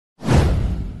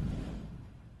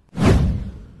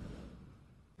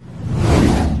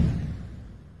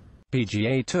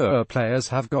PGA Tour players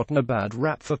have gotten a bad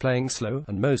rap for playing slow,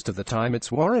 and most of the time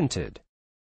it's warranted.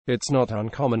 It's not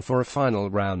uncommon for a final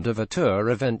round of a tour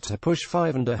event to push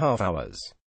 5.5 hours.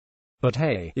 But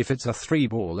hey, if it's a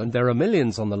 3-ball and there are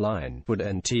millions on the line, would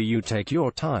you take your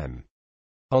time?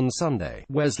 On Sunday,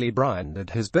 Wesley Bryan did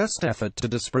his best effort to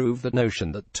disprove the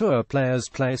notion that tour players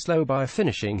play slow by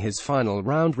finishing his final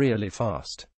round really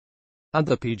fast. And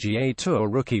the PGA Tour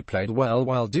rookie played well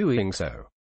while doing so.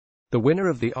 The winner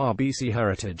of the RBC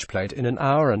Heritage played in 1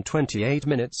 hour and 28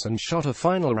 minutes and shot a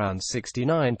final round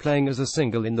 69 playing as a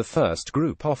single in the first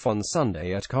group off on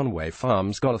Sunday at Conway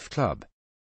Farms Golf Club.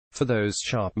 For those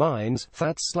sharp minds,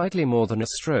 that's slightly more than a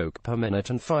stroke per minute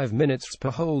and 5 minutes per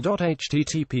hole.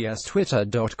 https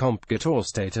twitter.com PGA Tour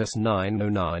status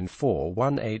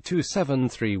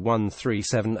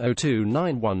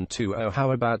 909418273137029120.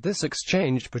 How about this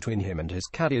exchange between him and his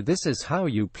caddy? This is how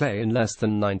you play in less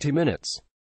than 90 minutes.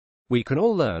 We can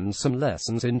all learn some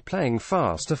lessons in playing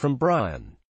faster from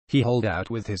Bryan. He holed out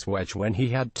with his wedge when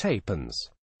he had tape-ins.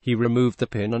 He removed the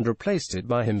pin and replaced it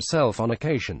by himself on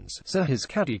occasions, so his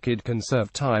caddy could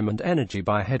conserve time and energy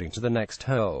by heading to the next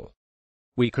hole.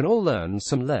 We can all learn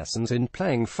some lessons in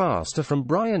playing faster from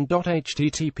Bryan.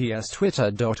 https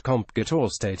twitter.com PGA Tour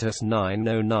status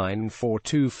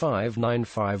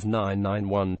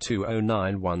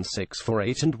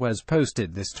 909425959912091648 and Wes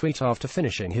posted this tweet after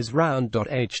finishing his round.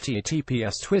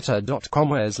 https twitter.com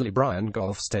Wesley Bryan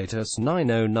golf status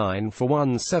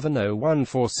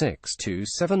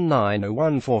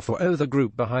 909417014627901440. The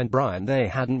group behind Bryan, they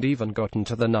hadn't even gotten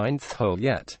to the 9th hole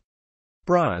yet.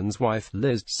 Bryan's wife,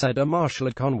 Liz, said a marshal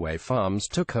at Conway Farms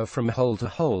took her from hole to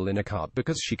hole in a cart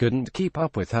because she couldn't keep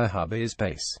up with her hubby's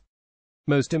pace.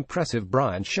 Most impressive,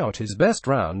 Bryan shot his best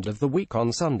round of the week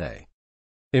on Sunday.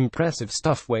 Impressive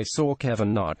stuff. We saw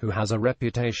Kevin Na, who has a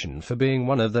reputation for being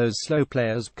one of those slow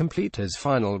players, complete his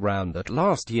final round at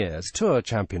last year's Tour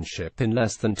Championship in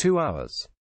less than 2 hours.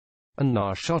 And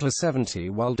Na shot a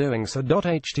 70 while doing so.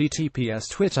 https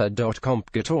twitter.com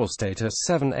PGA Tour status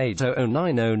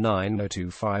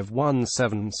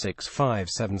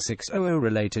 7800900251765760.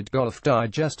 Related Golf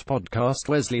Digest podcast.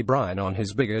 Wesley Bryan on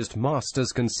his biggest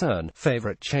Masters concern,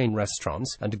 favorite chain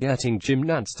restaurants, and getting gym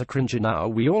nads to cringe. Now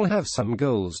we all have some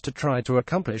goals to try to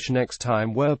accomplish next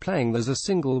time we're playing. There's a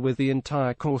single with the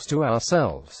entire course to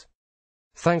ourselves.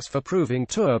 Thanks for proving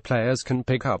tour players can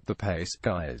pick up the pace,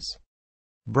 guys.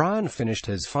 Bryan finished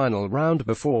his final round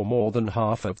before more than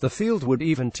half of the field would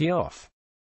even tee off.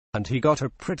 And he got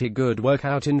a pretty good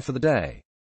workout in for the day.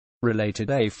 Related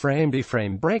A-frame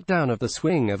B-frame breakdown of the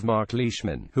swing of Mark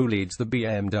Leishman, who leads the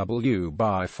BMW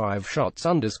by 5 shots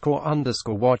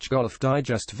 __. Watch Golf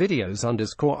Digest videos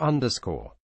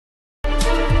 __.